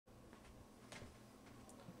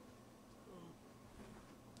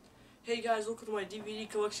Hey guys, welcome to my DVD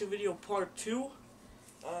collection video part 2.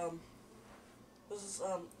 This is,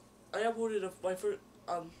 I uploaded my first,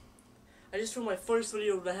 I just filmed my first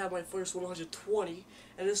video that had my first 120,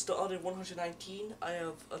 and this is the other 119. I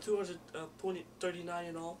have 239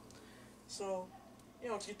 in all. So,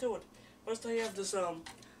 yeah, let's get to it. First I have this,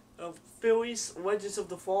 Phillies Legends of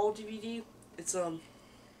the Fall DVD. It's, so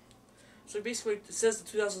basically it says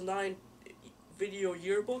the 2009 video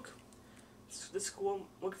yearbook. This is cool. I'm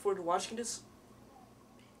looking forward to watching this.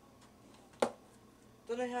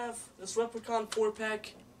 Then I have this Leprechaun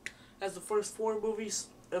 4-pack. Has the first 4 movies.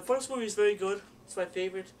 The first movie is very good. It's my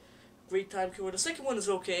favorite. Great time killer. The second one is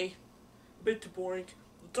okay. A bit too boring.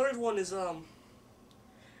 The third one is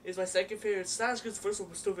my second favorite. It's not as good as the first one,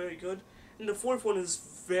 but still very good. And the fourth one is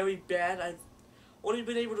very bad. I've only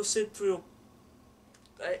been able to sit through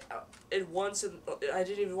it once, and I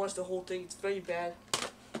didn't even watch the whole thing. It's very bad.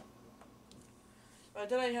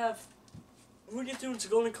 Then I have Looney Tunes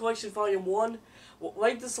Golden Collection Volume 1.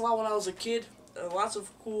 Liked this a lot when I was a kid. Lots of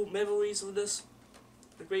cool memories of this.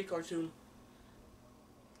 A great cartoon.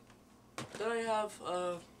 Then I have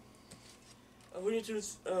Looney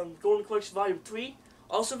Tunes Golden Collection Volume 3.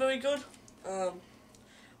 Also very good.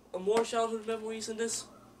 More childhood memories in this.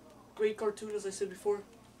 Great cartoon, as I said before.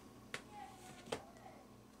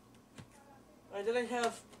 Then I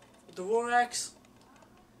have The Lorax.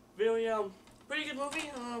 Very pretty good movie.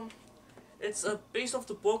 It's based off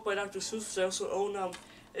the book by Dr. Seuss, which I also own.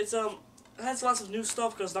 It has lots of new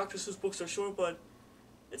stuff because Dr. Seuss books are short, but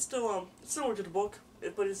it's still similar to the book.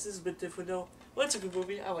 But it's a bit different though. But it's a good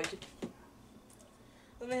movie. I like it.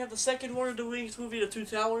 Then they have the second Lord of the Rings movie, The Two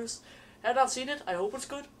Towers. I have not seen it. I hope it's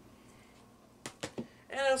good.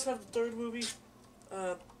 And I also have the third movie,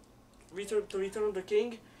 Return of the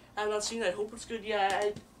King. I have not seen it. I hope it's good.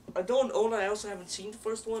 Yeah, I don't own it. I also haven't seen the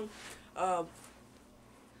first one.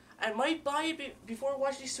 I might buy it before I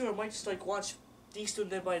watch these two. I might just like watch these two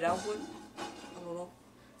and then buy that one. I don't know.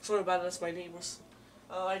 Sorry about it. That's my neighbors.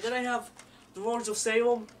 Then I have The Lords of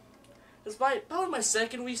Salem. It's probably my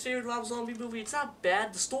second least favorite Rob Zombie movie. It's not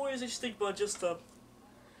bad. The story is interesting, but just not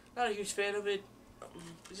a huge fan of it.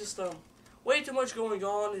 It's just way too much going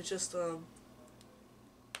on. It just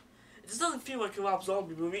doesn't feel like a Rob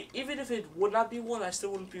Zombie movie. Even if it would not be one, I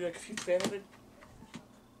still wouldn't be like a huge fan of it.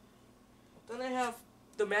 Then I have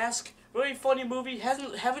The Mask. Very funny movie.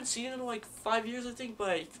 Haven't seen it in like 5 years, I think, but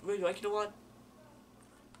I really like it a lot.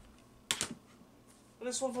 And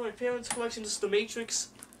this one from my parents' collection. This is The Matrix.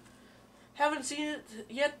 Haven't seen it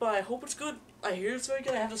yet, but I hope it's good. I hear it's very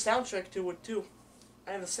good. I have the soundtrack to it too.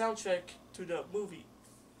 I have the soundtrack to the movie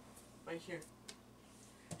right here.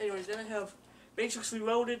 Anyways, then I have Matrix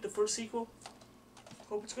Reloaded, the first sequel.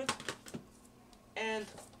 Hope it's good. And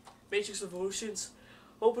Matrix Revolutions.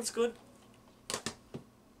 Hope it's good.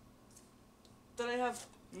 Then I have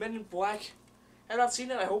Men in Black. I have not seen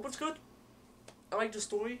it. I hope it's good. I like the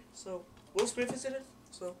story. So Will Smith is in it.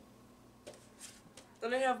 So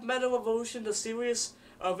then I have Metal Evolution, the series.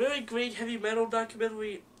 A very great heavy metal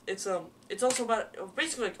documentary. It's also about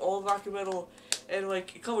basically like all rock and metal, and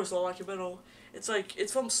like it covers all rock and metal. It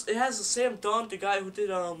has Sam Dunn, the guy who did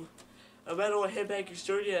a Metal and Headbanger's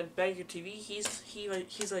Journey and Banger TV.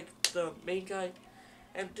 He's like the main guy,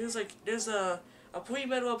 and there's a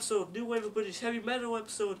pre-metal episode, New Wave of British Heavy Metal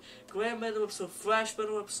episode, Glam Metal episode, Thrash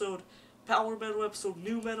Metal episode, Power Metal episode,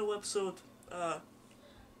 New Metal episode,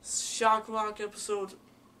 Shock Rock episode.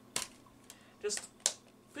 Just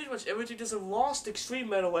pretty much everything. There's a Lost Extreme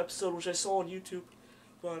Metal episode which I saw on YouTube,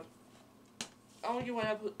 but I don't get why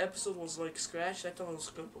that episode was like scratched. I thought it was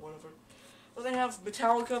good, but whatever. Then they have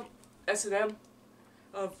Metallica, S&M.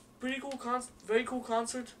 Pretty cool very cool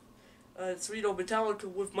concert. It's Metallica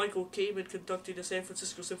with Michael Kamen conducting the San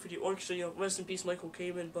Francisco Symphony Orchestra. Rest in peace, Michael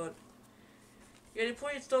Kamen. But yeah, they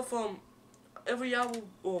played stuff every album.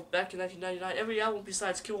 Well, back in 1999, every album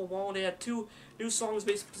besides Kill 'Em All. They had 2 new songs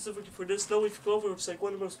made specifically for this. No Leaf Clover, which is like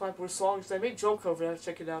one of the most popular songs. I made drum cover. I have to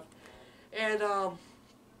check it out. And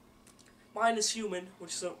Mine is Human,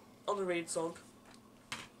 which is an underrated song.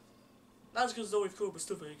 Not as good as No Leaf Clover, but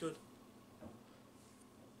still very good.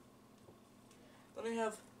 Then I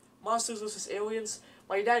have Monsters vs. Aliens.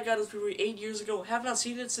 My dad got this movie 8 years ago. Have not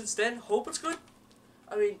seen it since then. Hope it's good.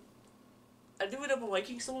 I mean, I do end up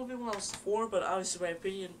liking some of it when I was 4, but obviously my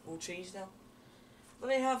opinion will change now.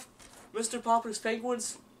 Then I have Mr. Popper's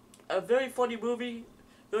Penguins. A very funny movie.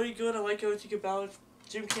 Very good. I like everything about it.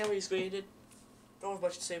 Jim Carrey is great in it. Don't have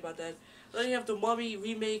much to say about that. Then you have the Mummy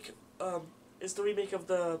remake. It's the remake of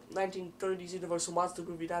the 1930s Universal Monster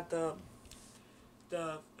movie, not the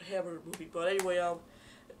Hammer movie. But anyway,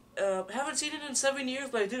 haven't seen it in 7 years,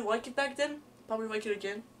 but I did like it back then. Probably like it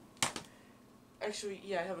again. Actually,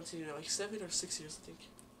 yeah, I haven't seen it in like 7 or 6 years, I think.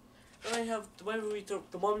 Then I have the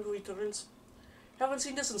Mummy Returns. Haven't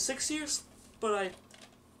seen this in 6 years, but I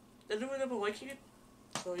do remember liking it.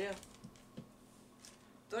 So yeah.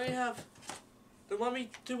 Then I have The Mummy,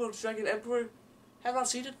 Tomb of the Dragon Emperor. Have not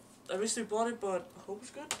seen it. I recently bought it, but I hope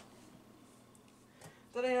it's good.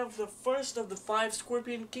 Then I have the first of the 5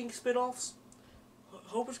 Scorpion King spin-offs.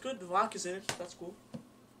 Hope it's good. The Rock is in it. That's cool.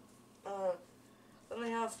 Then I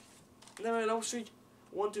have Nightmare on Elm Street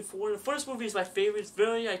 1 to 4. The first movie is my favorite. It's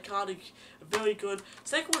very iconic, very good.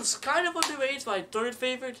 Second one's kind of underrated. It's my third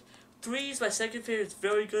favorite. 3 is my second favorite. It's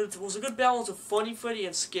very good. It was a good balance of funny Freddy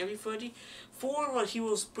and scary Freddy. 4, well, he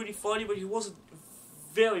was pretty funny, but he wasn't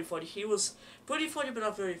very funny. He was pretty funny, but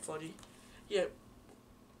not very funny. Yeah,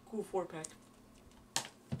 cool 4-pack.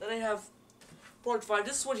 Then I have Part 5.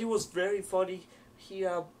 This is when he was very funny. He,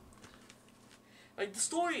 like, the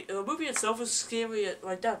story, the movie itself is scary,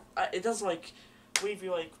 like that. It doesn't, like, leave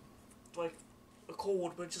you, like a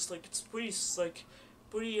cold, but just, like, it's pretty, like,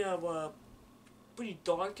 pretty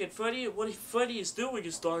dark. And what Freddy is doing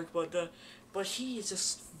is dark, but he is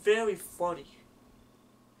just very funny.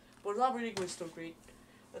 But not really good, still great.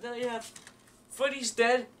 And then you have Freddy's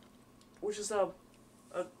Dead, which is,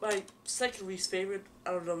 my second least favorite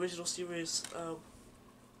out of the original series,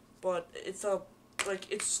 but it's,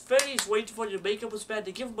 like, it's Freddy's way too funny. The makeup was bad.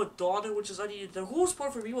 They give him a daughter, which is unneeded. The coolest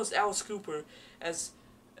part for me was Alice Cooper as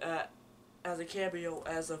a cameo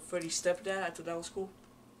as a Freddy's stepdad. I thought that was cool.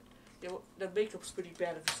 Yeah, well, the makeup's pretty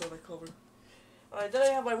bad if you saw that cover. Alright, then I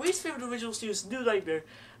have my least favorite original series, New Nightmare.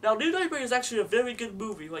 Now, New Nightmare is actually a very good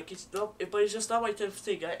movie. Like, it's not, but it's just not my type of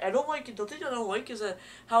thing. I don't like it. The thing I don't like is that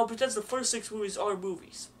how it pretends the first 6 movies are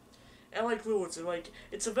movies. And like ruins it. Like,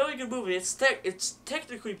 it's a very good movie. It's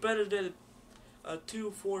technically better than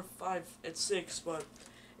 2, 4, 5, and 6, but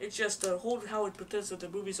it's just the whole how it pretends that the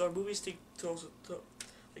movies are movies thing to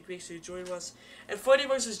like makes you enjoy less. And Freddy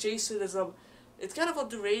vs. Jason is it's kind of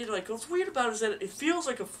underrated. Like, what's weird about it is that it feels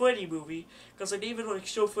like a Freddy movie, because they even like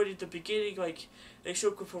show Freddy at the beginning, like they show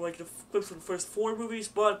clips from the first 4 movies,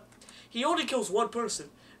 but he only kills 1 person.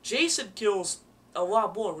 Jason kills a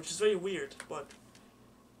lot more, which is very weird. But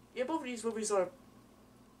yeah, both of these movies are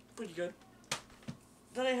pretty good.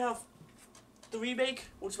 Then I have the remake,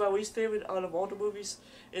 which is my least favorite out of all the movies.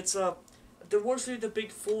 It's the worst of the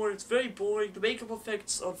big 4. It's very boring. The makeup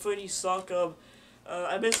effects on Freddy suck.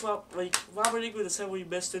 I miss Robert Englund is heavily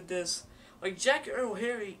missed in this. Like Jack Earl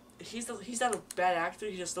Haley, he's not a bad actor.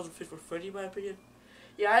 He just doesn't fit for Freddy, in my opinion.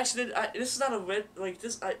 Yeah, I actually did. This is not a rent. Like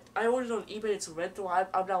this, I ordered on eBay. It's a rental.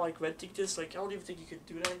 I'm not like renting this. Like I don't even think you can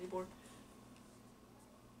do that anymore.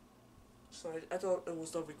 Sorry, I thought it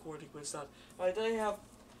was not recording, but it's not. Alright, then I have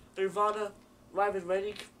Nirvana, Live in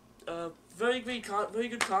Reading. Very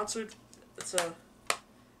good concert. It's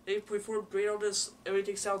they performed great on this.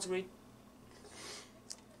 Everything sounds great.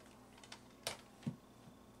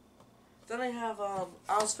 Then I have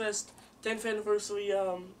Ozfest 10th anniversary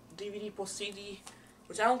DVD plus CD,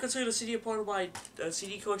 which I don't consider the CD a part of my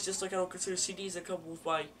CD collection, just like I don't consider CDs that come with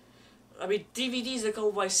my, DVDs that come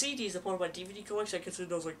with my CDs a part of my DVD collection. I consider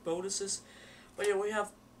those like bonuses. But yeah, we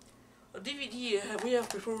have a DVD. We have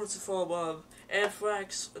performances from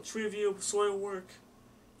Anthrax, Trivium, Soilwork.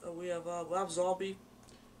 We have Rob Zombie.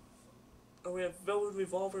 We have Velvet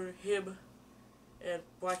Revolver, Him, and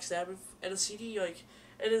Black Sabbath. And a CD like.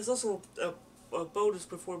 And there's also a bonus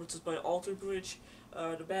performances by Alter Bridge,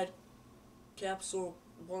 the Bad Capsule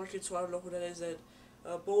Market, so I don't know who that is, and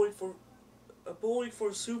Bowling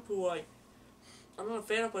for Soup, who I'm not a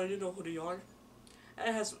fan of, but I do know who they are. And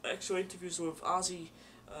it has extra interviews with Ozzy,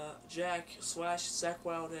 Jack, Slash, Zakk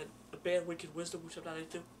Wylde, and the band Wicked Wisdom, which I'm not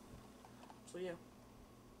into. So yeah.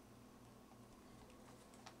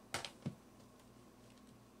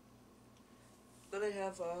 Then I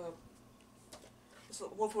have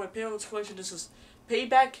one for my parents' collection. This is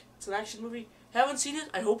Payback. It's an action movie. Haven't seen it.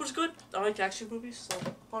 I hope it's good. I like action movies, so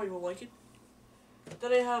probably will like it.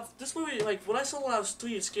 Then I have this movie. Like when I saw it when I was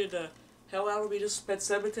 3, it scared the hell out of me. This Pet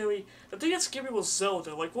Sematary. The thing that scared me was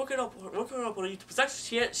Zelda. Like look her up on YouTube. It's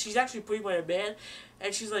actually she's actually played by a man,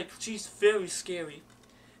 and she's very scary.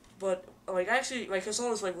 But like actually I saw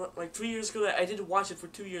this like 3 years ago. I didn't watch it for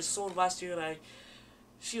 2 years. I saw it last year, and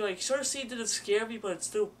she didn't scare me, but it's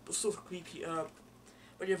still creepy.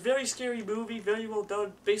 But yeah, very scary movie, very well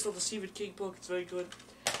done, based on the Stephen King book. It's very good.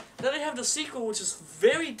 Then I have the sequel, which is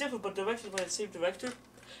very different, but directed by the same director,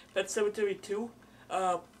 Pet Sematary 2.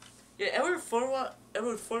 Yeah, Edward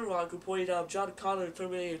Furlong, who played John Connor in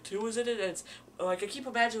Terminator 2, is in it, and it's, like, I keep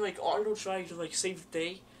imagining, like, Arnold trying to, like, save the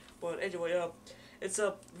day, but anyway, It's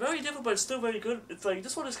very different, but it's still very good. It's like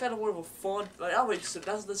this one is kind of more of a fun. Like I don't like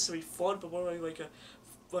not necessarily fun, but more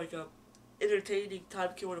like a entertaining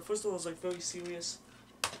time killer. The first one was like very serious,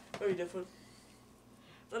 very different.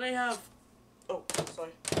 Then I have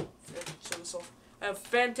sorry, show this off. I have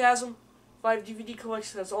Phantasm, 5 DVD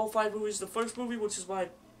collection. That's all 5 movies. The first movie, which is my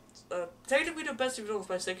technically the best, even though it's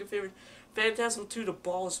my second favorite. Phantasm 2, The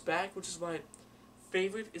Ball is Back, which is my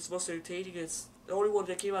favorite. It's most entertaining. It's the only one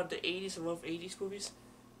that came out in the 80s. I love 80s movies.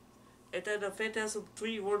 And then Phantasm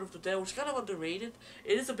 3, Word of the Dead, which is kind of underrated.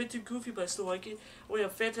 It is a bit too goofy, but I still like it. We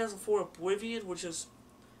have Phantasm 4, Oblivion, which is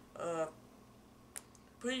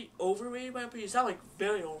pretty overrated in my opinion. It's not like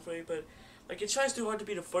very overrated, but like it tries too hard to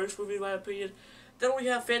be the first movie in my opinion. Then we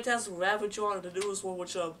have Phantasm Ravager, the newest one,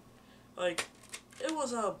 which like it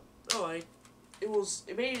was alright.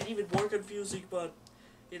 It made it even more confusing, but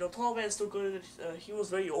you know, Paul Mann's still good at it. He was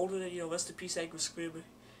very old in it. You know, rest in peace, Angus Scribner.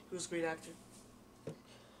 He was a great actor.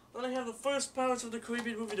 Then I have the first Pirates of the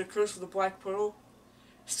Caribbean movie, The Curse of the Black Pearl.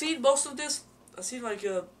 Seen most of this. I've seen like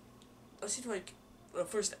the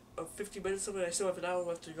first 50 minutes of it. I still have an hour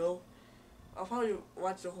left to go. I'll probably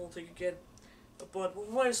watch the whole thing again. But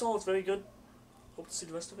from what I saw, it's very good. Hope to see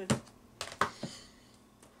the rest of it.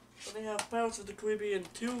 Then they have Pirates of the Caribbean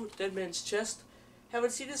 2, Dead Man's Chest.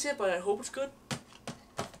 Haven't seen this yet, but I hope it's good.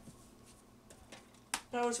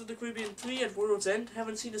 Pirates of the Caribbean 3 and World's End.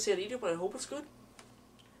 Haven't seen this yet either, but I hope it's good.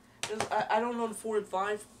 I don't know 4 and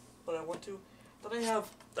 5, but I want to. Then I have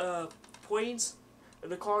Planes and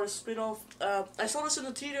the Cars spin-off. I saw this in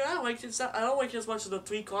the theater. I liked it. I don't like it as much as the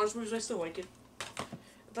 3 Cars movies. I still like it.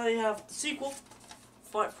 Then I have the sequel,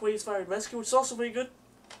 Planes, Fire and Rescue, which is also very good.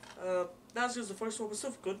 Not as good as the first one, but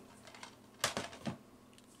still good.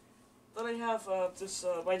 Then I have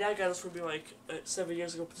my dad got this for me like 7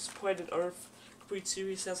 years ago. This Planet Earth complete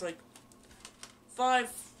series. It has like 5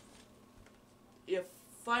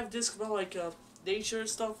 discs about like nature and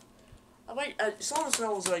stuff. I saw this when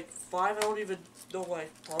I was like 5. I don't even know why I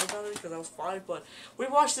thought about it because I was 5. But we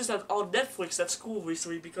watched this on Netflix at school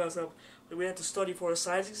recently because we had to study for a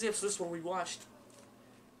science exam. So this one we watched,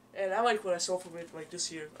 and I like what I saw from it like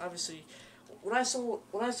this year. Obviously, when I saw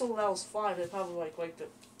when I was 5, I probably like the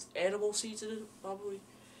animal scenes in it probably.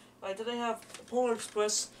 Then I have Polar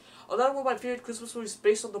Express. Another one of my favorite Christmas movies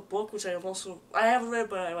based on the book, which I haven't read,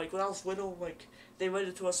 but I like when I was little, like they read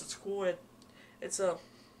it to us at school, and it's a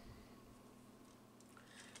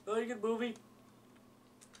very good movie.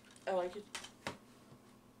 I like it.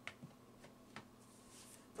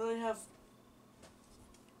 Then I have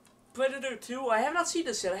Predator 2. I have not seen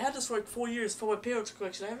this yet. I had this for like 4 years for my parents'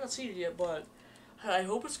 collection. I have not seen it yet, but I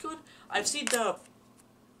hope it's good. I've seen the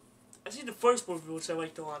first movie, which I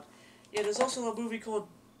liked a lot. Yeah, there's also a movie called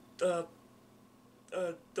The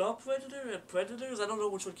Predator and Predators. I don't know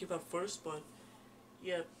which one came out first, but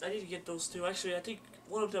yeah, I need to get those two. Actually, I think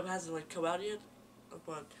one of them hasn't like come out yet,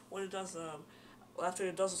 but when it does, after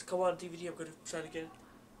it does come out on DVD, I'm gonna try to get it.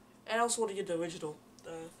 And I also want to get the original.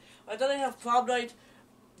 Then I have Prom Night.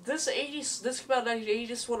 This came out in 1980.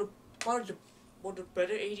 This is one of the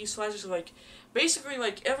better 80s slashers. Like, basically,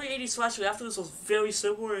 like, every 80s slasher after this was very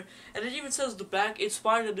similar. And it even says the back,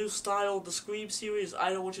 inspired a new style, the Scream series,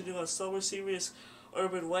 I Know What You Do on Summer series,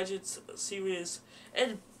 Urban Legends series.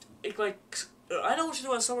 And, it, like, I Know What You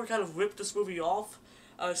Do on Summer kind of ripped this movie off.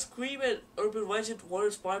 Scream and Urban Legend were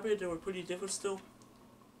inspired, they were pretty different still.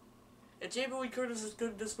 And Jamie Lee Curtis is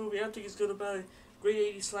good in this movie. I don't think he's good about it.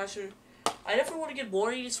 Great 80s slasher. I definitely want to get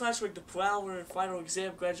more 80s slasher, like The Prowler, Final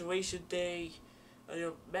Exam, Graduation Day,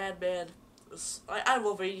 Madman. I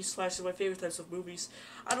love 80s slasher, my favorite types of movies.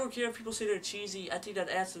 I don't care if people say they're cheesy. I think that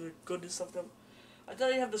adds to the goodness of them.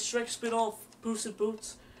 Then you have the Shrek spin-off, Puss in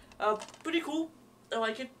Boots. Pretty cool. I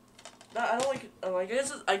like it. I don't like it.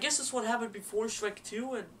 I guess this one happened before Shrek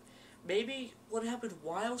 2, and maybe what happened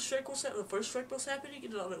while Shrek was the first Shrek was happening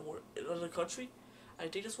in another country. I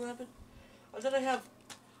think that's what happened. And then I have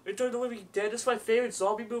Return of the Living Dead. This is my favorite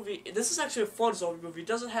zombie movie. This is actually a fun zombie movie. It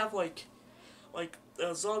doesn't have like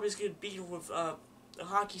zombies getting beaten with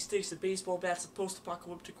hockey sticks and baseball bats in a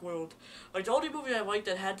post-apocalyptic world. Like the only movie I liked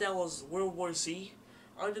that had that was World War Z.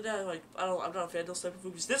 Other than that, like I'm not a fan of those type of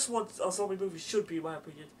movies. This one, a zombie movie should be, in my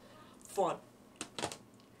opinion, fun.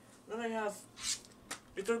 Then I have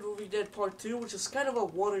Return of the Living Dead Part 2, which is kind of a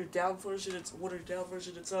watered down version. It's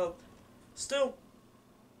still.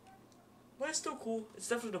 But it's still cool. It's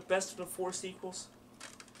definitely the best of the 4 sequels.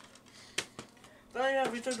 Then I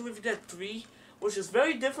have Return of the Living Dead 3, which is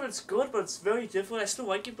very different. It's good, but it's very different. I still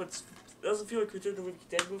like it, but it doesn't feel like Return of the Living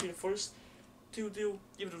Dead movie. The first two do.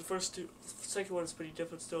 Even the second one is pretty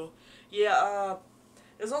different still. Yeah,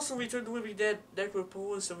 There's also Return to the Living Dead,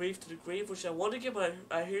 Necropolis, and Rave to the Grave, which I want to get, but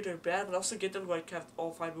I hear they're bad, but I also get them like have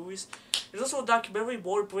all 5 movies. There's also a documentary,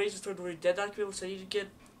 more Brains Return to the Living Dead documentary, which I need to get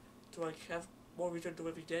to like have more Return to the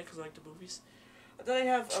Living Dead because I like the movies. And then I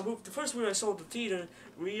have a movie, the first movie I saw in the theater,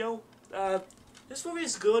 Rio. This movie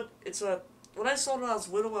is good. It's a when I saw it when I was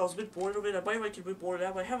little, I was a bit bored of it. I might like it a bit more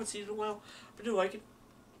now, but I haven't seen it in a while. But I do like it.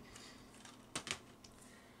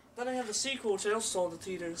 Then I have the sequel, which I also saw in the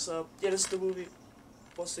theater. So yeah, this is the movie.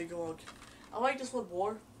 Let's take a look. I like this one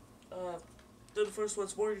more. Than the first one.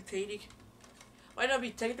 It's more entertaining. Might not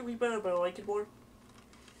be technically better, but I like it more.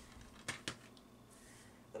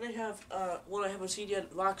 Then I have one I haven't seen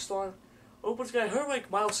yet, Rockstar. I hope it's good. I heard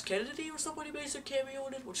like Miles Kennedy or somebody makes a cameo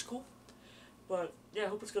in it, which is cool. But yeah, I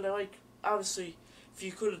hope it's good. I like, obviously, if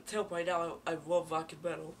you couldn't tell by now, I love rock and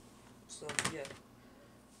metal. So yeah.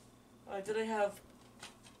 Alright, then I have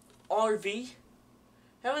RV.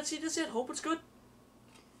 Haven't seen this yet. Hope it's good.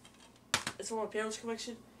 It's from my parents'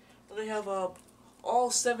 collection. Then I have all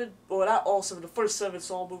 7, well not all 7, the first 7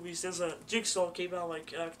 Saw movies. There's a Jigsaw came out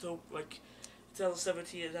like in October, like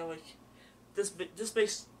 2017, and now like this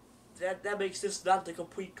makes that makes this not the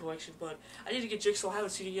complete collection. But I need to get Jigsaw. I haven't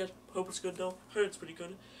seen it yet. Hope it's good though. Heard it's pretty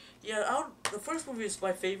good. Yeah, the first movie is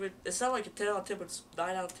my favorite. It's not like a 10 out of 10, but it's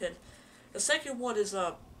 9 out of 10. The second one is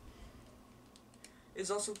also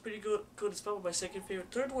pretty good. It's probably my second favorite.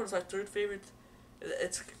 Third one is my third favorite.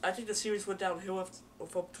 I think the series went downhill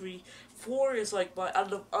from 3. 4 is like my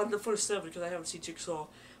on the first 7 because I haven't seen Jigsaw.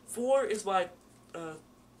 4 is my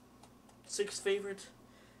 6th favorite.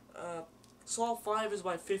 Saw 5 is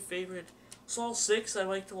my 5th favorite. Saw 6 I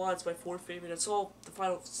liked a lot. It's my 4th favorite. And Saw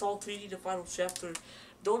 3D, the final chapter.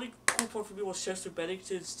 The only cool part for me was Chester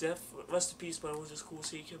Bennington's death. Rest in peace, but it was just cool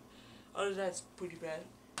seeing him. Other than that, it's pretty bad.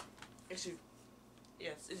 Actually,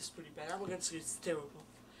 yeah, it is pretty bad. I'm not gonna say it's terrible.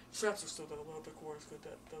 Straps are still done well, the core is good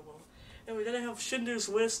done well. Anyway, then I have Schindler's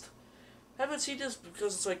List. I haven't seen this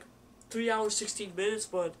because it's like 3 hours, 16 minutes,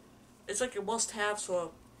 but it's like a must-have,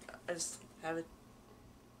 so I just have it.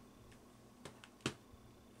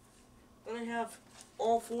 Then I have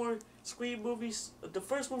all 4 Scream movies. The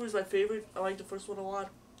first movie is my favorite. I like the first one a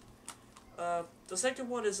lot. The second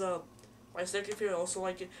one is my second favorite. I also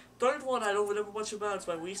like it. Third one I don't remember much about. It's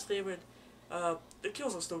my least favorite. The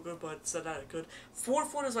kills are still good, but it's not that good.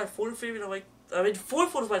 Fourth one is my 4th favorite.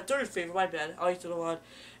 Fourth one is my 3rd favorite. My bad. I liked it a lot.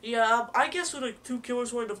 Yeah, I guess when the 2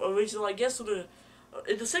 killers were in the original, I guess when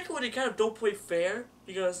in the second one they kind of don't play fair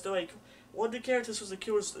because they're like one of the characters was the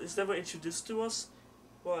killers is never introduced to us,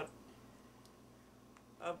 but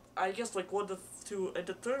I guess like 1 to 2, and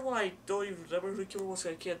the 3rd one I don't even remember who the killer was.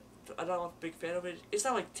 I'm not a big fan of it. It's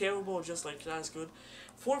not like terrible, just like not as good.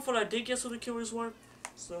 4th one I did guess who the killers were,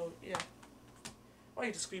 so yeah. I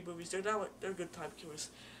like the Scream movies. They're good time killers.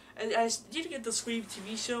 And I need to get the Scream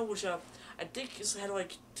TV show, which I think had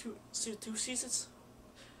like two seasons.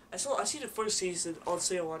 I seen the first season on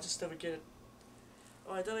sale. I just never get it.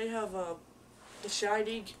 Alright, then I have The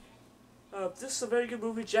Shining. This is a very good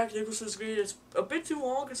movie. Jack Nicholson is great. It's a bit too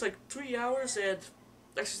long. It's like 3 hours and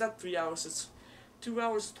actually it's not 3 hours. It's 2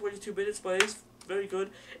 hours and 22 minutes, but it is very good.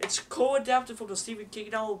 It's co-adapted from the Stephen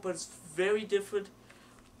King novel, but it's very different.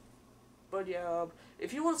 But yeah,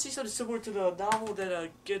 if you want to see something similar to the novel, then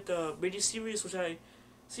get the miniseries, which I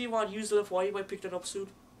see him on UseFY. You might pick that up soon.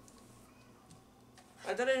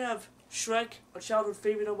 And then I have Shrek, a childhood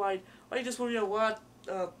favorite of mine. I like this movie a lot.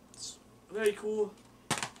 It's very cool.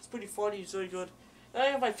 It's pretty funny. It's very good. Then I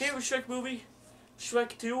have my favorite Shrek movie,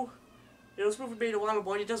 Shrek 2. You know, this movie made a lot of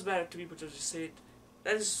money. It doesn't matter to me, but just say it.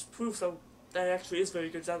 That is proof that it actually is very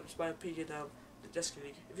good. That's my opinion. Just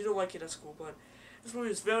kidding. If you don't like it, that's cool. But this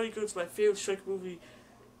movie is very good. It's my favorite Shrek movie.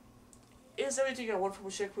 It's everything I want from a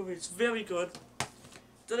Shrek movie. It's very good.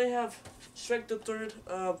 Then I have Shrek the Third.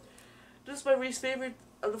 This is my least favorite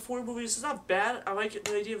of the 4 movies. It's not bad. I like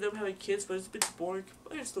the idea of them having kids, but it's a bit boring.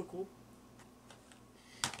 But it's still cool.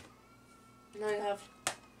 And I have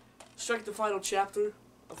Shrek the Final Chapter.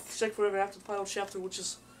 Shrek Forever After the Final Chapter, which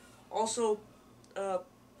is also I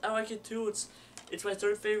like it too. It's my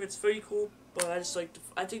 3rd favorite. It's very cool. But I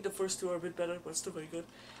think the first 2 are a bit better, but it's still very good.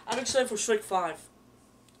 I'm excited for Shrek 5.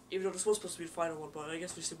 Even though this was supposed to be the final one, but I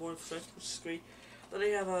guess we see more of Shrek, which is great. Then they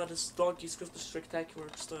have this Donkey's Christmas Spectacular,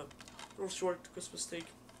 just a little short Christmas thing.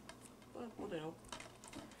 But what the hell.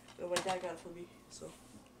 My dad got it for me, so.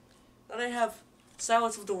 Then I have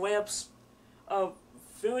Silence of the Lambs.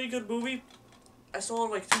 Very good movie. I saw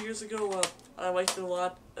it like 2 years ago, and I liked it a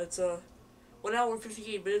lot. It's 1 hour and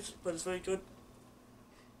 58 minutes, but it's very good.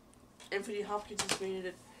 Anthony Hopkins is great in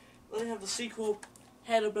it. Then I have the sequel,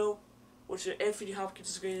 Hannibal, which Anthony Hopkins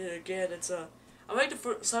is great in it again. It's I like the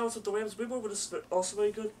first Silence of the Lambs way more, but it's also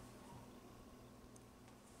very good.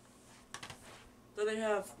 Then I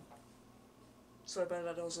have. Sorry about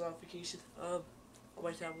that. That was a notification. On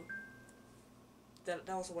my tablet. That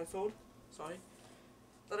was on my phone. Sorry.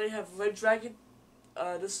 Then I have Red Dragon.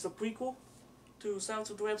 This is the prequel to Silence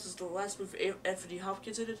of the Lambs. This is the last movie with Anthony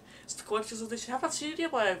Hopkins in it. It's the collector's edition. I have not seen it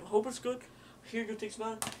yet, but I hope it's good. I hear good things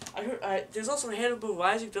about it. I heard there's also Hannibal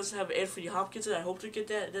Rising. Doesn't have Anthony Hopkins in it. I hope to get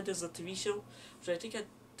that. And then there's a TV show, which I think had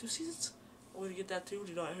 2 seasons. I'm gonna get that too.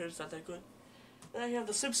 You know, I heard it's not that good. Then I have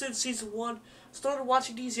The Simpsons season 1. Started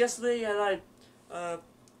watching these yesterday, and I'm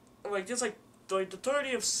like, there's like the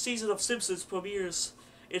 30th season of Simpsons premieres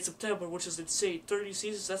in September, which is insane. 30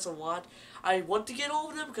 seasons, that's a lot. I want to get all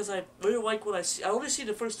of them because I really like what I see. I only see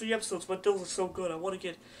the first 3 episodes, but those are so good. I want to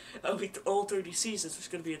get all 30 seasons, which is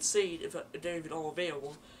going to be insane if they're even all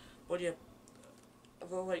available. But yeah,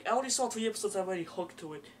 well, like, I only saw 3 episodes, I'm already hooked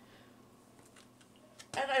to it.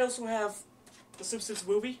 And I also have The Simpsons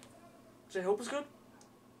movie, which I hope is good.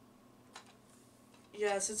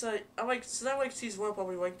 Yeah, since I like season 1, I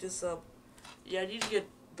probably like this. Yeah, I need to get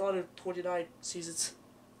the other 29 seasons.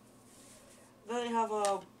 Then I have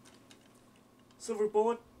Silver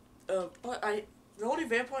Bullet. But the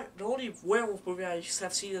only werewolf movie I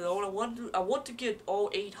have seen, and I want to get all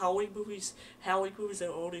 8 Halloween movies. I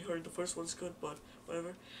only heard the first one's good, but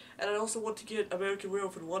whatever. And I also want to get American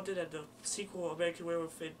Werewolf in London and the sequel American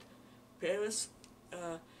Werewolf in Paris.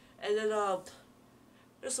 And then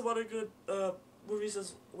there's some other good werewolf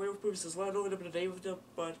movies as well. I don't remember the name of them,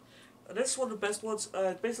 but that's one of the best ones.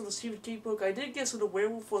 Based on the Stephen King book. I didn't guess what the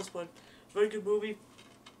werewolf was, but very good movie.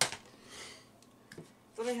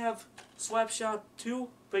 Then I have Slapshot 2,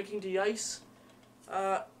 Breaking the Ice.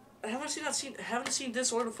 I haven't seen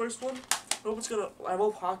this or the first one. I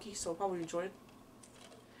love hockey, so I'll probably enjoy it.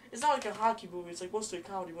 It's not like a hockey movie, it's like mostly a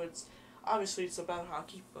comedy, but obviously it's about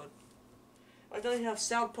hockey, but. And then I have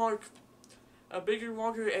South Park, Bigger,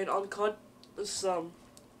 Longer, and Uncut. This is,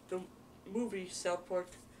 the movie South Park.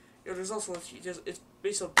 You know, there's also it's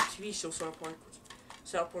based on the TV show South Park,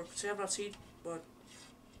 which I have not seen, but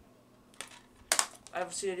I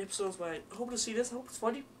haven't seen any episodes, but I hope to see this. I hope it's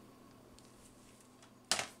funny.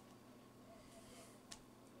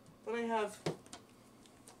 Then I have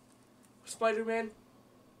Spider-Man,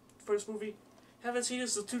 first movie. Haven't seen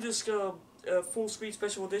this. It's a 2-disc full screen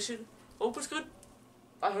special edition. Hope it's good.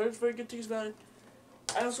 I heard very good things about it.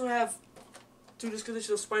 I also have 2-disc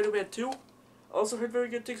edition of Spider-Man 2. Also heard very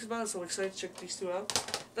good things about it, so I'm excited to check these 2 out.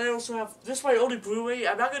 Then I also have, this is my only Blu-ray.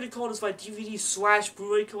 I'm not going to call this my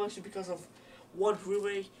DVD/Blu-ray collection because of one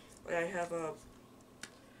Blu-ray. I have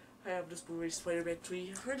this Blu-ray, Spider-Man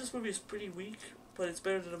 3. I heard this movie is pretty weak, but it's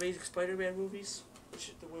better than Amazing Spider-Man movies,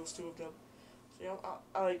 which there was 2 of them. So, you know,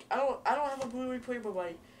 I don't have a Blu-ray player,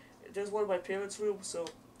 but there's one in my parents' room, so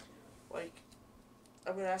like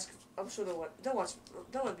I'm gonna ask. I'm sure they'll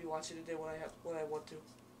let me watch it today when I want to.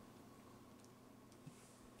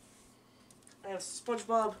 I have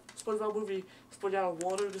SpongeBob movie, Sponge Out of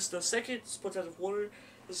Water. This is the second Sponge Out of Water.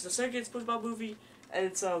 This is the second SpongeBob movie, and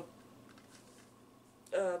it's I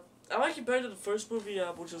like it better than the first movie,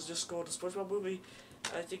 which was just called the SpongeBob movie.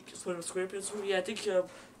 I think SpongeBob SquarePants movie. I think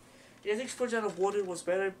Sponge Out of Water was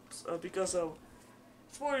better because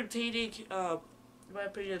it's more entertaining. In my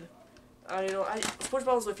opinion,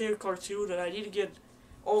 SpongeBob was my favorite cartoon, and I need to get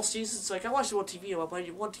all seasons. Like I watched it on TV, but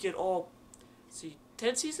I want to get all.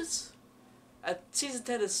 10 seasons. Season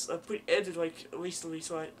 10 is ended like recently,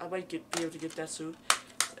 so I might be able to get that soon.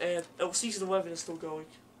 And season 11 is still going,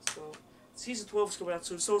 so season 12 is coming out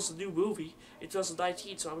soon. So is the new movie in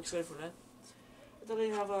 2019, so I'm excited for that. And then they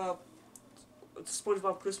have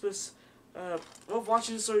SpongeBob Christmas. I love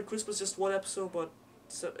watching this during Christmas, just one episode, but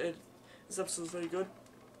this episode is very good.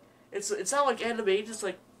 It's not like animated. It's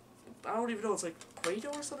like I don't even know. It's like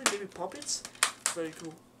Play-Doh or something, maybe puppets. It's very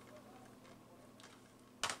cool.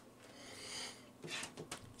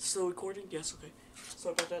 Still recording? Yes, okay.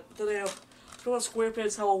 Sorry about that. Then I have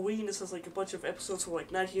SquarePants Halloween. This has like a bunch of episodes from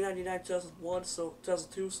like 1999, 2001, so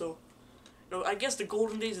 2002. So, you know, I guess the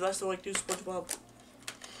golden days, and I still like to do SpongeBob.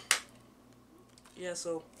 Yeah,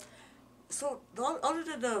 so other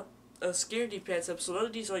than the Scaredy Pants episode, other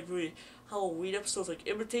these like really Halloween episodes, like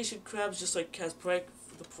Imitation Crabs, just like has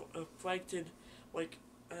Plankton, like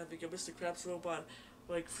like a Mr. Krabs robot.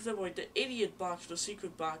 Like for example, like the Idiot Box, the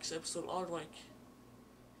Secret Box episode aren't like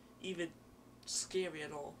even scary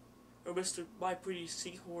at all. Or Mr. My Pretty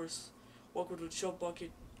Seahorse, Welcome to the Chump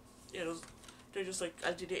Bucket. Yeah, they're just like,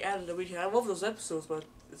 they added them in here. I love those episodes, but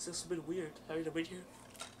it's just a bit weird having them in here.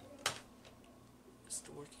 It's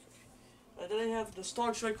still working. And then I have the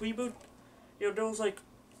Star Trek reboot. You know, there was like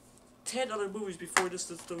 10 other movies before this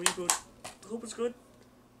the reboot. I hope it's good.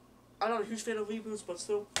 I'm not a huge fan of reboots, but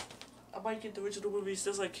still, I might get the original movies.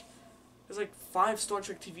 There's like 5 Star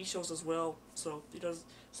Trek TV shows as well. So, you know,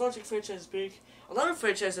 Star Trek franchise is big. Another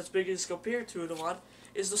franchise that's big is compared to it a lot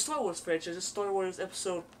is the Star Wars franchise. It's Star Wars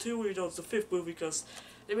Episode 2, you know, it's the 5th movie because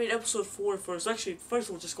they made Episode 4 first. Actually, first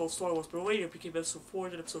one was just called Star Wars, but later it became Episode 4,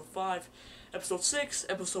 then Episode 5, Episode 6,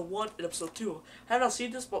 Episode 1, and Episode 2. I have not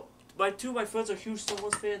seen this, but my friends are huge Star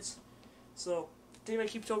Wars fans. So, they might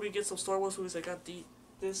keep telling me to get some Star Wars movies. I got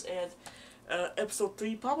this and Episode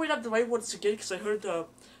 3. Probably not the right ones to get because I heard the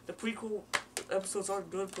prequel episodes aren't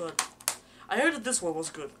good, but I heard that this one was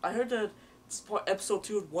good. I heard that Episode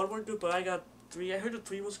 2 and 1 were good, but I got 3. I heard that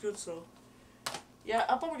 3 was good, so yeah,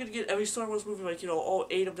 I'm probably gonna get every Star Wars movie, like, you know, all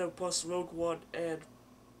 8 of them plus Rogue One and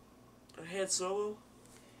Han Solo.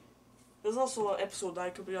 There's also Episode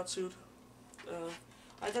 9 coming out soon.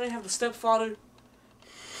 Then I have The Stepfather.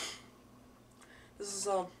 This is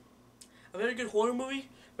a very good horror movie,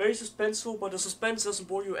 very suspenseful, but the suspense doesn't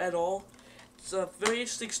bore you at all. It's a very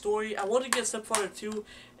interesting story. I want to get Stepfather 2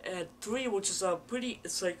 and 3, which is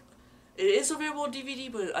it's like, it is available on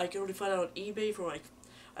DVD, but I can only find it on eBay for like,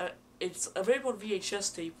 it's available on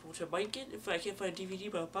VHS tape, which I might get if I can't find a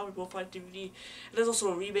DVD, but I probably will find DVD. And there's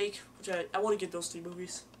also a remake, which I want to get those 3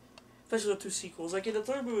 movies. Especially the 2 sequels. Like in the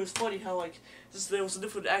 3rd movie, it's funny how like, there was a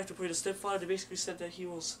different actor playing the stepfather. They basically said that he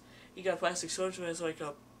got plastic surgery as like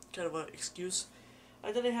a kind of an excuse.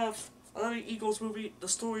 And then they have another Eagles movie, The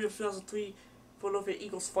Story of 2003, Philadelphia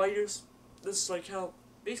Eagles Fighters. This is like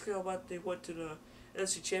basically how they went to the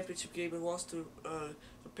NFC Championship game and lost to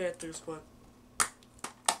the Panthers, but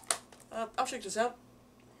I'll check this out.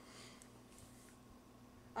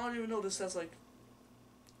 I don't even know if this has like,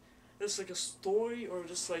 this like a story or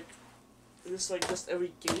just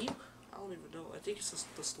every game. I don't even know. I think it's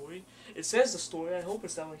just the story. It says the story. I hope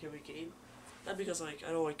it's not like every game. Not because like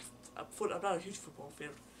I don't like I'm not a huge football fan.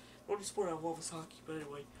 The only sport I love is hockey. But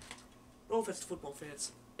anyway, no offense to football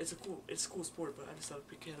fans. It's a cool sport, but I'm just not a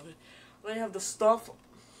big fan of it. And I have the stuff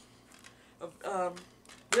of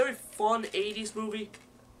very fun 80s movie.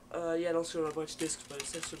 Yeah, don't show a bunch of discs, but I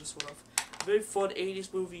censor this one off. Very fun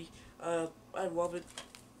 80s movie. I love it.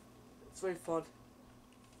 It's very fun.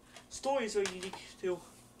 Stories are unique too.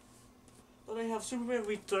 Then I have Superman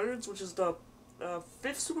Returns, which is the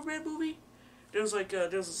 5th Superman movie. It's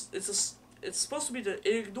supposed to be it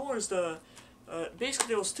ignores the basically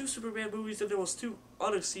there was 2 Superman movies and there was 2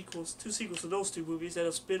 other sequels, 2 sequels to those 2 movies and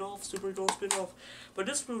a spin-off, Supergirl spin-off. But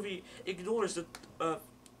this movie ignores the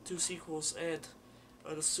 2 sequels and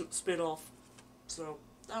the spin-off. So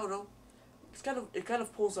I don't know. It kind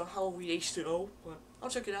of pulls a Halloween H2O, but I'll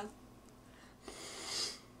check it out.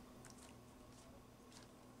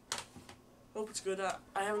 Hope it's good.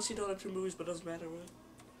 I haven't seen the other 2 movies, but it doesn't matter really.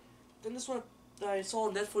 Then this one I saw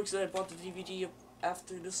on Netflix and I bought the DVD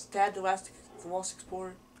after this, Tad the Last Lost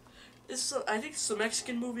Explorer. I think it's a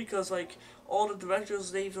Mexican movie because like all the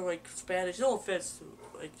directors' names are like Spanish. No offense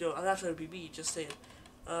to like, yo, I'm not trying to be mean, just saying.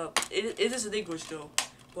 It is in English though,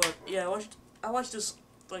 but yeah, I watched this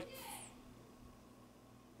like.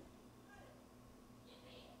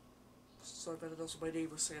 Sorry about that. Also, my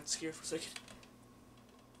neighbors got scared for a second.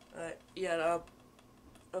 Yeah,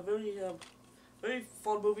 a very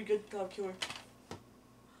fun movie, good time killer.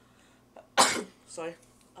 Sorry.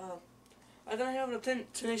 And then I have the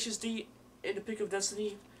Tenacious D in the Pick of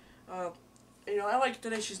Destiny. You know, I like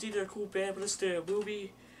Tenacious D, they're a cool band, but it's their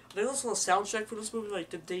movie. There's also a soundtrack for this movie, like,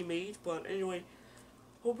 that they made, but anyway.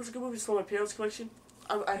 Hope it's a good movie. It's from my parents' collection.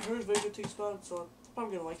 I heard very good things about it, so I'm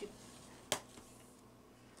probably gonna like it.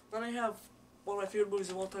 Then I have one of my favorite movies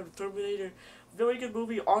of all time, Terminator. Very good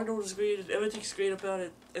movie. Arnold is great, and everything's great about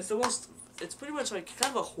it. It's pretty much like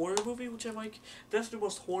kind of a horror movie, which I like. That's the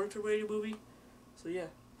most horror Terminator movie. So yeah.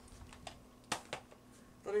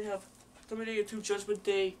 Then I have Terminator 2 Judgment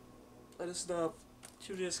Day. And this is the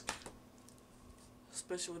 2-disc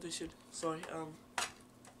special edition. Sorry.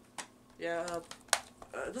 Yeah.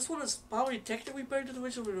 This one is probably technically better than the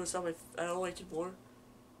original, but it's not I don't like it more.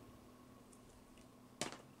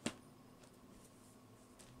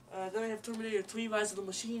 Then I have Terminator 3 Rise of the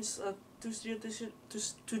Machines, 2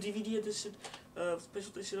 DVD edition,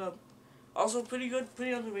 special edition. Also pretty good,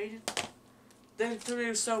 pretty underrated. Then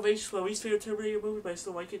Terminator Salvation, my least favorite Terminator movie, but I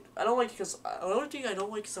still like it. I don't like it because the only thing I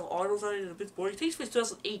don't like is how Arnold's on it and a bit boring. It takes place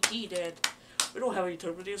 2018 and we don't have any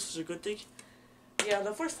Terminators, which is a good thing. Yeah,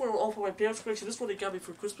 the first 4 were all for my parents' collection. This one they got me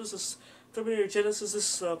for Christmas. This Terminator Genesis,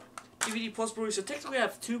 this DVD plus Blu-ray. So technically I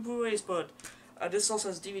have 2 Blu-rays, but this also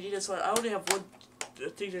has DVD. That's why I only have one. I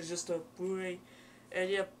think there's just a Blu-ray, and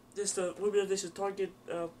yeah, this the limited edition Target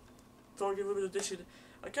limited edition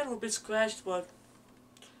I kind of a bit scratched, but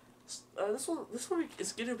this one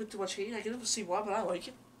is getting a bit too much hate. I can never see why, but I like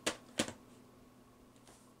it.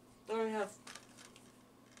 Then I have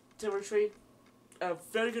Terror Train.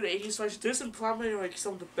 Very good 80s slasher. This is probably like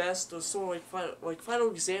some of the best. Or sort of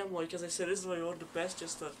Final Exam. Like as I said, this is like one of the best.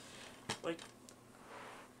 Just like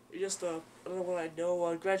just I don't know what I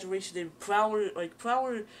know. Graduation Day, Prowler,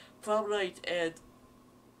 Prom Night, and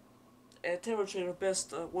Terror Train are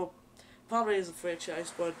best. Well, Prom Night is a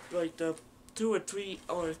franchise, but like the 2 and 3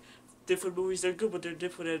 are different movies. They're good, but they're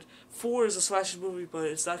different. And 4 is a slasher movie, but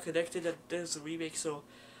it's not connected. And there's a remake. So,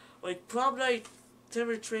 like Prom Night,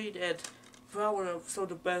 Terror Train, and Prowler are some of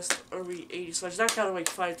the best early 80s slashers. Not kind of like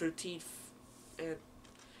Friday 13th and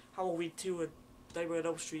Halloween 2 and Nightmare on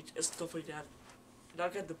Elm Street and stuff like that.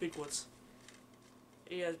 Not got the big ones.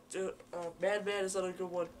 Yeah, Madman is another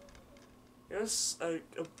good one. Yes, a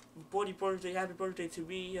Bloody Birthday, Happy Birthday to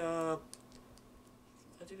Me. I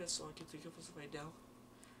think that's all I can think of right now.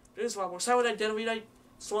 There's a lot more. Silent Night, Deadly Night,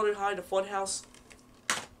 Slaughter High, The Funhouse.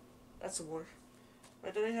 That's some more.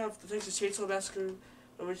 Right, then I have the Texas Chainsaw Massacre,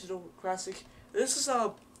 original classic. This is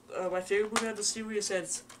my favorite movie of the series, and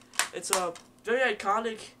it's very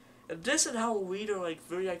iconic. And this and Halloween are like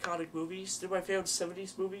very iconic movies. They're my favorite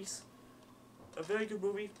 70s movies. A very good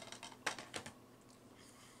movie.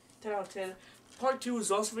 10 out of 10. Part 2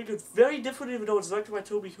 is also very good. Very different even though it's directed by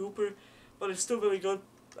Tobe Hooper. But it's still very good.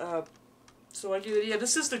 So I give it, yeah,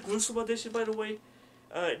 this is the gruesome edition by the way.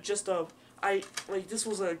 This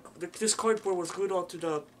was this cardboard was glued onto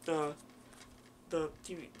the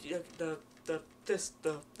TV,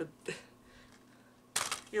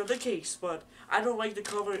 the case, but I don't like the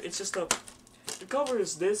cover. It's just the cover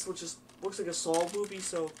is this, which is looks like a Saw movie,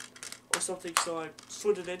 or something. So I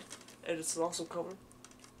slid it in, and it's an awesome cover.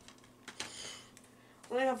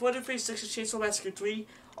 Then I have Leatherface, Texas Chainsaw Massacre 3,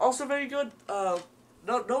 also very good.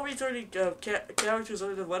 No returning characters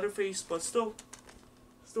other than Leatherface, but still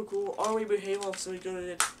cool. R-rated Halo, so very good at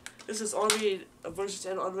it. This is unrated versus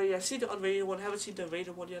and unrated. I've seen the unrated one, haven't seen the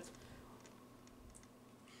rated one yet.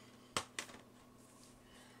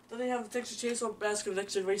 Then they have the Texas Chainsaw Massacre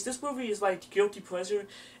Next Generation. This movie is like guilty pleasure.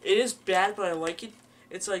 It is bad, but I like it.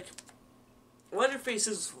 It's like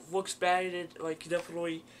Leatherface looks bad in it, like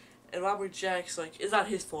definitely. And Robert Jacks, like, it's not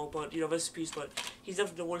his fault, but rest in peace. But he's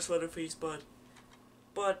definitely the worst Leatherface. But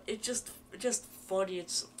it's just funny.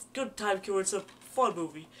 It's good time killer. It's a fun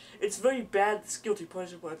movie. It's very bad. It's guilty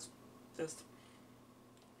pleasure, but it's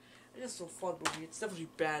just a fun movie. It's definitely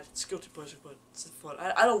bad. It's guilty pleasure, but it's fun.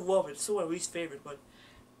 I don't love it. It's still my least favorite, but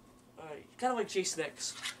kind of like Jason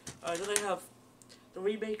X. Then I have the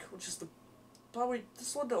remake, which is this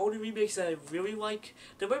is one of the only remakes that I really like.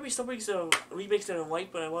 There might be some remakes that I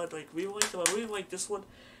like, but I want like really like them. I really like this one.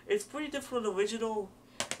 It's pretty different from the original.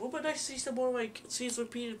 Well, but next see some more like scenes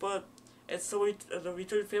repeated, but it's the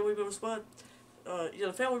return family members. But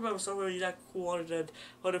the family members are really that cool other than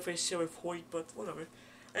Leatherface, Sheriff Hoyt, but whatever.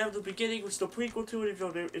 I have the beginning, which is the prequel to it.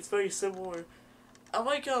 Even though it's very similar. I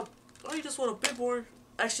like just want a bit more.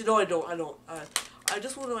 Actually, no, I don't. I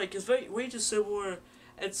just want to it's way too similar.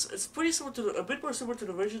 It's pretty similar to a bit more similar to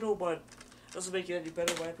the original, but doesn't make it any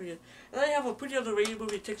better in my opinion. And I have a pretty underrated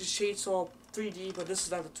movie, Texas Chainsaw 3D, but this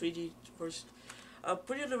is not the 3D version. A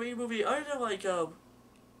pretty underrated movie. Other than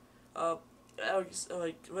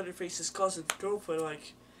Leatherface's cousin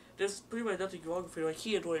girlfriend, there's pretty much nothing wrong with it.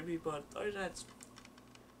 He annoyed me, but other than that,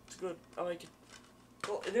 it's good. I like it.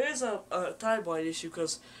 Well, there is a timeline issue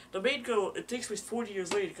because the main girl, it takes place 40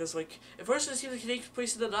 years later because, at first it seems like it takes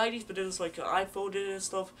place in the 90s, but then it's, an iPhone in it and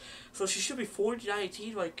stuff. So she should be 40,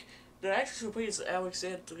 19, the actress who plays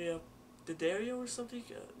Alexandria Daddario or something?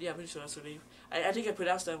 Yeah, I'm pretty sure that's her name. I think I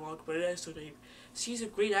pronounced that wrong, but it is her name. She's a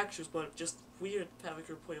great actress, but just weird having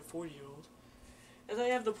her play a 40-year-old. And then I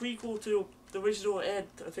have the prequel to the original and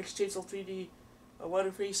Texas Chainsaw 3D,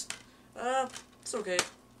 Leatherface. It's okay.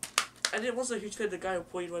 I wasn't a huge fan of the guy who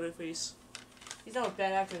played Leatherface. He's not a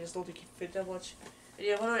bad actor, I just don't think he fit that much. And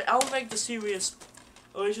yeah, I'll make the series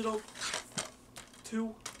original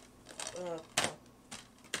 2,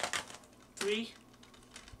 3,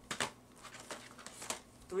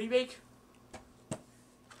 the remake,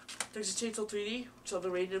 Texas Chainsaw 3D, which is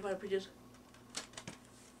underrated in my opinion.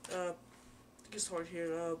 I think it's hard here.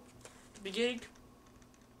 The beginning,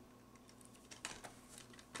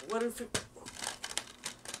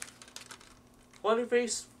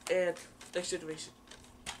 Leatherface, and Next Generation.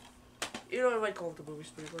 I like all of the movies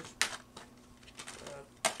pretty much.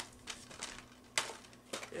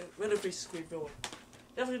 Leatherface is a great villain.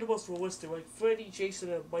 Definitely the most realistic. Freddy,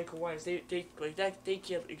 Jason, and Michael Myers, they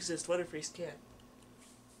can't exist. Leatherface can.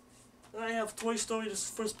 Then I have Toy Story, this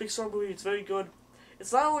first Pixar movie. It's very good.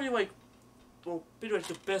 it's not only like, well, pretty much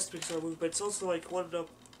the best Pixar movie, but it's also like one of the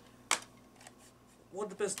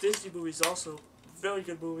best Disney movies. Also, very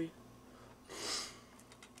good movie.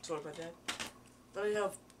 Sorry about that. Then I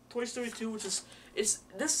have Toy Story 2, which is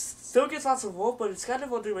this still gets lots of love, but it's kind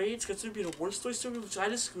of underrated. It's considered to be the worst Toy Story, which I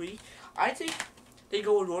disagree. I think they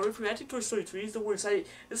go in order for me. I think Toy Story 3 is the worst.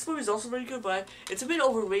 This movie is also very good, but it's a bit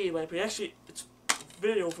overrated in my opinion. Actually, it's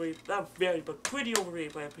very overrated. Not very, but pretty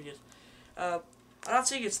overrated in my opinion. I'm not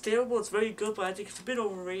saying it's terrible. It's very good, but I think it's a bit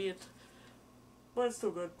overrated. But it's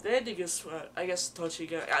still good. The ending is, I guess, touching.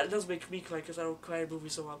 It does make me cry because I don't cry in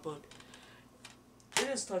movies a lot, but it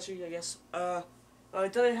is touching, I guess. Then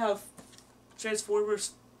I have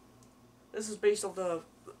Transformers. This is based on the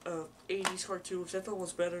 80s cartoon, which I thought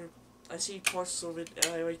was better. I see parts of it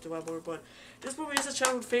and I liked it a lot more, but this movie is a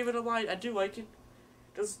childhood favorite of mine. I do like it.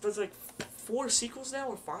 There's like 4 sequels now,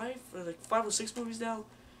 or 5? Or like 5 or 6 movies now.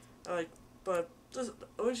 But the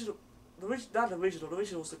original, not the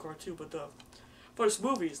original was the cartoon, but the first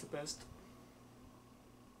movie is the best.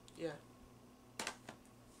 Yeah.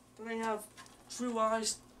 Then I have True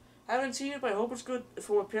Lies. I haven't seen it, but I hope it's good. It's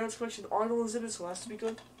from my parents' collection. Arnold is in it, so it has to be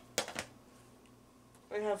good.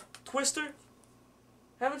 I have Twister.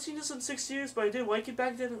 Haven't seen this in 6 years, but I did like it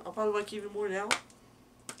back then. I'll probably like it even more now.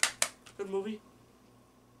 Good movie.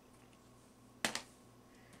 Then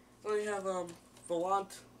I have Volant.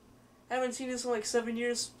 Haven't seen this in like 7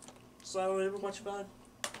 years, so I don't remember much about it.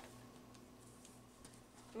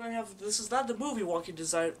 Then I have, this is not the movie Walking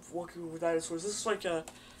with Dinosaurs. This is like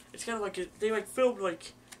it's kind of like they like filmed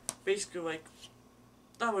like, basically like,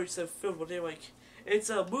 not what you said film, but they like, it's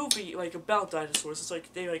a movie like about dinosaurs. It's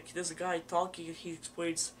like there's a guy talking and he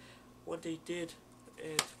explains what they did.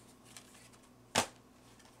 And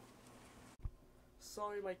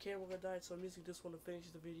sorry, my camera died, so I'm using this one to finish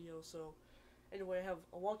the video. So anyway, I have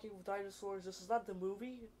a Walking with Dinosaurs. This is not the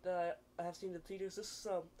movie that I have seen in the theaters. This is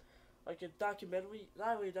like a documentary.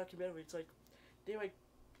 Not really a documentary. It's like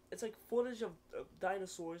it's like footage of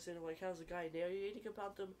dinosaurs, and like has a guy narrating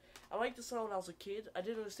about them. I liked the sound when I was a kid. I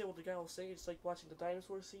didn't understand what the guy was saying. It's like watching the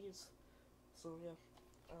dinosaur scenes. So yeah.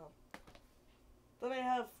 Then I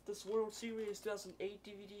have this World Series 2008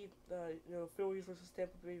 DVD. Phillies versus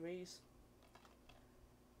Tampa Bay Rays.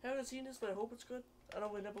 Haven't seen this, but I hope it's good. I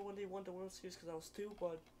don't remember when they won the World Series because I was 2,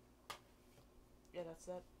 but yeah, that's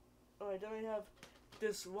that. Alright, then I have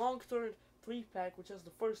this Wrong Turn 3-pack, which has the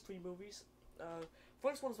first 3 movies.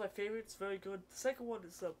 First one is my favorite. It's very good. The second one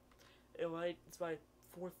is alright. It's my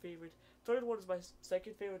 4th favorite. Third one is my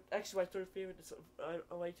 2nd favorite. Actually, my 3rd favorite.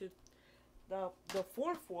 I liked it. Now the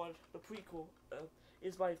 4th one, the prequel,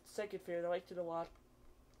 is my 2nd favorite. I liked it a lot.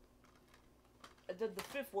 And then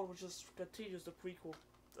the 5th one, which just continues the prequel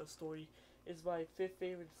story, is my 5th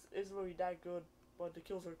favorite. It's really that good, but the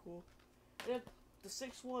kills are cool. And then the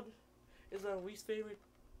 6th one is my least favorite.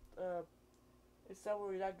 It's not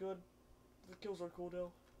really that good. The kills are cool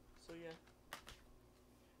though, so yeah.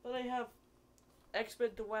 Then I have X-Men: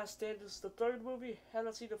 The Last Stand. This is the 3rd movie.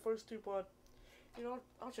 Haven't seen the first 2, but you know,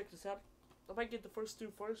 I'll check this out. I might get the first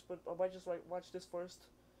 2 first, but I might just like watch this first.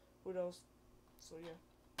 Who knows? So yeah.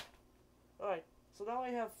 Alright, so now I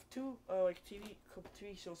have 2 like TV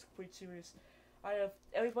shows, complete series. I have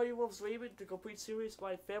Everybody Loves Raymond, the complete series.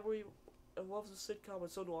 My family loves the sitcom,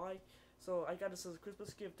 and so do I. So I got this as a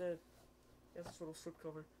Christmas gift, and yeah, this little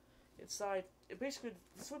slipcover. Inside, basically,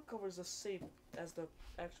 the slipcover is the same as the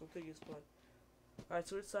actual thing is, but alright,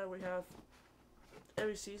 so inside we have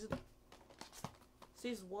every season.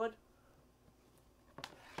 Season 1,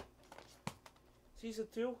 Season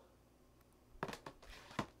 2,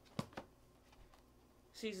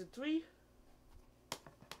 Season 3,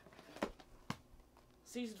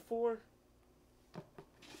 Season 4,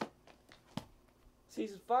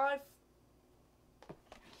 Season 5,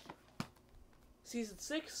 Season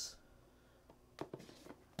 6,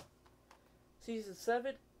 Season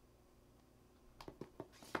 7,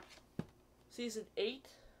 Season 8,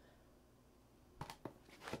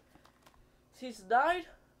 Season 9,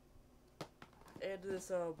 and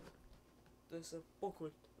this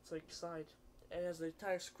booklet. It's like side. And it has the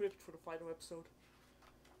entire script for the final episode.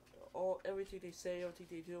 Everything they say, everything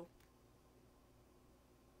they do.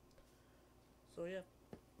 So yeah.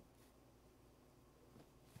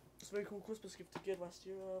 It's a very cool Christmas gift to get last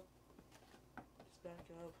year. It's back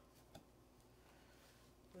up.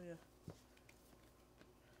 So yeah.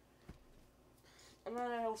 And then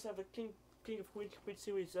I also have the King of Queens complete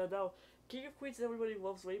series. Now, King of Queens and Everybody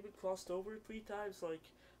Loves Raymond crossed over 3 times, like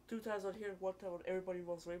 2 times on here, 1 time on Everybody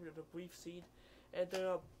Loves Raymond in a brief scene. And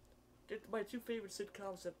they're my 2 favorite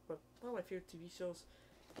sitcoms, and one of my favorite TV shows.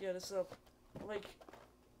 Yeah, this we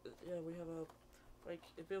have like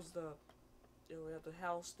it builds the, we have the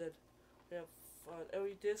house. Then we have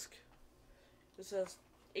every disc. This has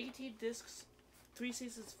 18 discs, 3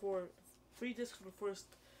 discs for the first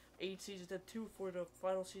 8 seasons, then 2 for the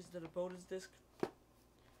final season, then a bonus disc.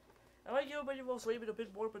 I like Young Mighty Mouse Layman a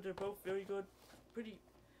bit more, but they're both very good.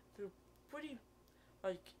 They're pretty,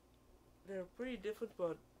 like, they're pretty different,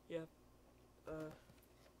 but yeah,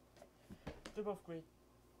 they're both great.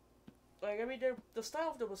 Like, I mean, the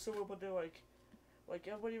style of them is similar, but they're like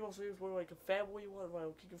everybody else was more like a family one,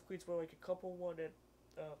 while King of Queens were like a couple one, and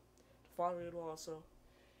the father-in-law. So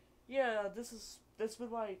yeah, that's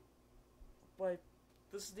been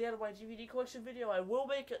this is the end of my DVD collection video. I will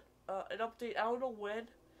make an update. I don't know when.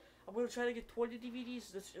 I'm gonna try to get 20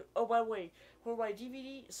 DVDs. Oh, by the way, for my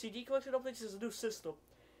DVD CD collection updates, there's a new system.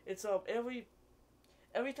 It's every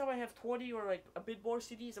time I have 20 or like a bit more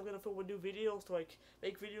CDs, I'm gonna film with new videos to like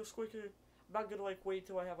make videos quicker. I'm not gonna like wait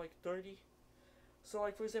till I have like 30. So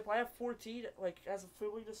like for example, I have 14 like as of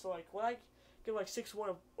filming this. So like when I get like 6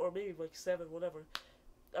 more or maybe like 7, whatever,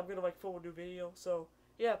 I'm gonna like film a new video. So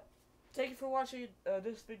yeah, thank you for watching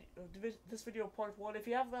this video part 1. If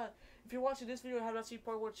you're watching this video and have not seen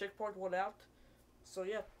part 1, check part 1 out. So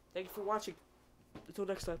yeah, thank you for watching. Until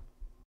next time.